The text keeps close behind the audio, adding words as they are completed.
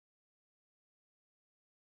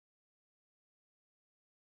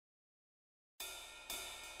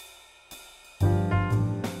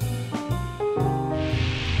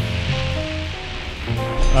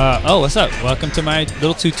Oh, what's up? Welcome to my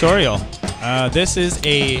little tutorial. This is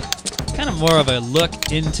a kind of more of a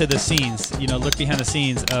look into the scenes, look behind the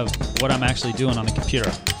scenes of what I'm actually doing on the computer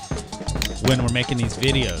when we're making these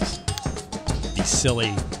videos. These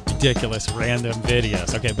silly, ridiculous, random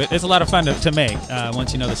videos. Okay, but it's a lot of fun to make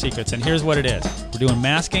once you know the secrets. And here's what it is. We're doing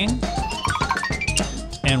masking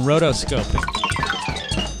and rotoscoping.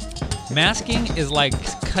 Masking is like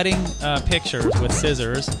cutting pictures with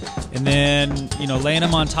scissors and then, laying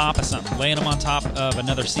them on top of something, laying them on top of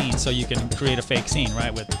another scene so you can create a fake scene,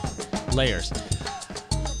 right, with layers.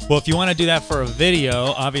 Well, if you want to do that for a video,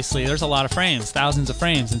 obviously there's a lot of frames, thousands of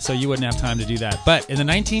frames, and so you wouldn't have time to do that. But in the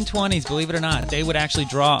 1920s, believe it or not, they would actually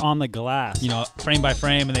draw on the glass, frame by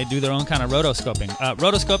frame, and they do their own kind of rotoscoping.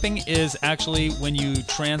 Rotoscoping is actually when you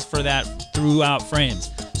transfer that throughout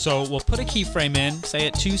frames. So we'll put a keyframe in, say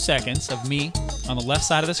at 2 seconds of me on the left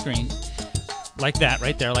side of the screen, like that,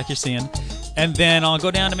 right there, like you're seeing. And then I'll go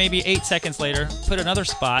down to maybe 8 seconds later, put another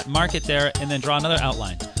spot, mark it there, and then draw another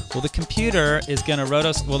outline. Well, the computer is going to the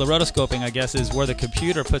rotoscoping, I guess, is where the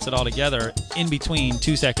computer puts it all together in between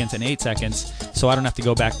 2 seconds and 8 seconds, so I don't have to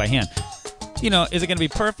go back by hand. Is it going to be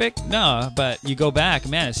perfect? No, but you go back,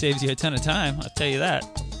 man, it saves you a ton of time, I'll tell you that.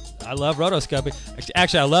 I love rotoscoping.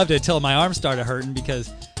 Actually, I loved it until my arms started hurting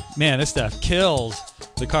because, man, this stuff kills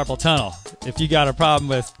the carpal tunnel. If you got a problem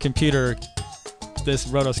with computer, this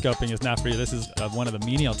rotoscoping is not for you. This is one of the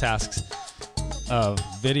menial tasks of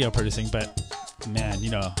video producing, but man,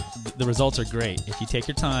 the results are great. If you take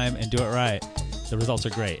your time and do it right, the results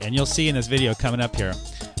are great. And you'll see in this video coming up here,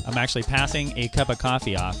 I'm actually passing a cup of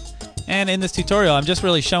coffee off. And in this tutorial, I'm just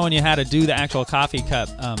really showing you how to do the actual coffee cup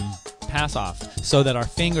pass off so that our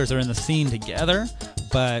fingers are in the scene together,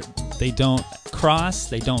 but they don't cross,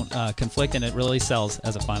 they don't conflict, and it really sells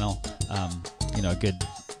as a final, good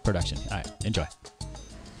production. All right, enjoy.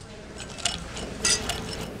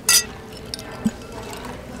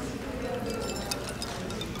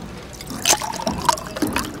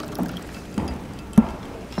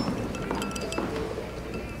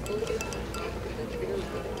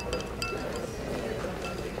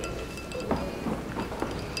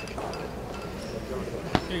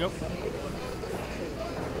 Here you go.